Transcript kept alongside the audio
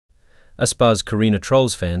Aespa's Karina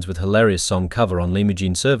trolls fans with hilarious song cover on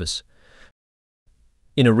LeeMujin service.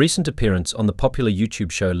 In a recent appearance on the popular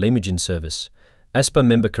YouTube show LeeMujin service, Aespa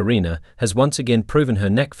member Karina has once again proven her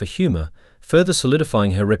knack for humor, further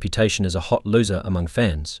solidifying her reputation as a hot loser among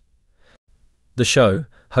fans. The show,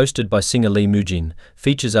 hosted by singer LeeMujin,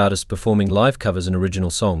 features artists performing live covers and original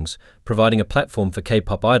songs, providing a platform for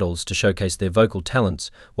K-pop idols to showcase their vocal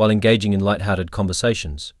talents while engaging in light-hearted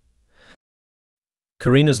conversations.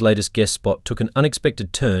 Karina's latest guest spot took an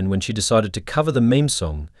unexpected turn when she decided to cover the meme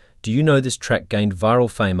song "Do You Know This?" track gained viral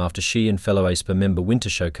fame after she and fellow Aespa member Winter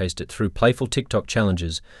showcased it through playful TikTok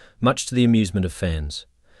challenges, much to the amusement of fans.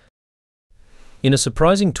 In a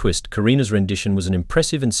surprising twist, Karina's rendition was an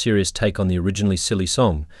impressive and serious take on the originally silly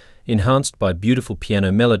song, enhanced by beautiful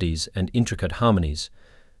piano melodies and intricate harmonies.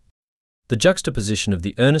 The juxtaposition of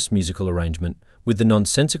the earnest musical arrangement with the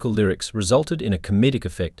nonsensical lyrics resulted in a comedic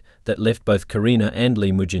effect that left both Karina and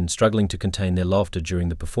LeeMujin struggling to contain their laughter during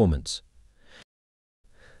the performance.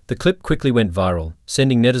 The clip quickly went viral,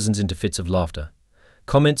 sending netizens into fits of laughter.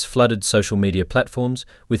 Comments flooded social media platforms,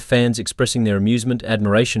 with fans expressing their amusement and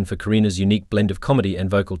admiration for Karina's unique blend of comedy and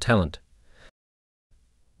vocal talent.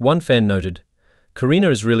 One fan noted, "Karina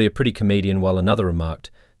is really a pretty comedian," while another remarked,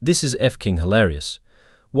 "This is f***ing hilarious.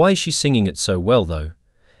 Why is she singing it so well though?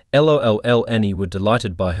 LOL." Annie were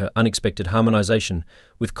delighted by her unexpected harmonization,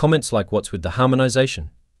 with comments like "What's with the harmonization?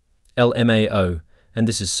 LMAO, and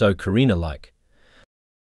this is so Karina-like."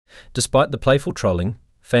 Despite the playful trolling,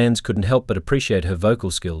 fans couldn't help but appreciate her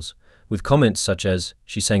vocal skills, with comments such as,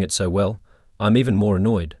 "She sang it so well, I'm even more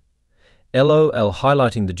annoyed." LOL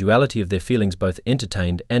highlighting the duality of their feelings, both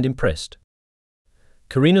entertained and impressed.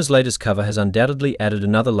 Karina's latest cover has undoubtedly added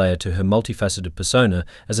another layer to her multifaceted persona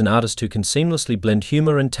as an artist who can seamlessly blend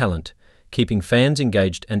humor and talent, keeping fans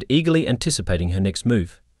engaged and eagerly anticipating her next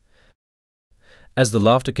move. As the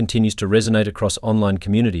laughter continues to resonate across online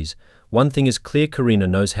communities, one thing is clear: Karina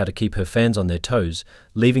knows how to keep her fans on their toes,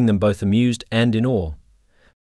 leaving them both amused and in awe.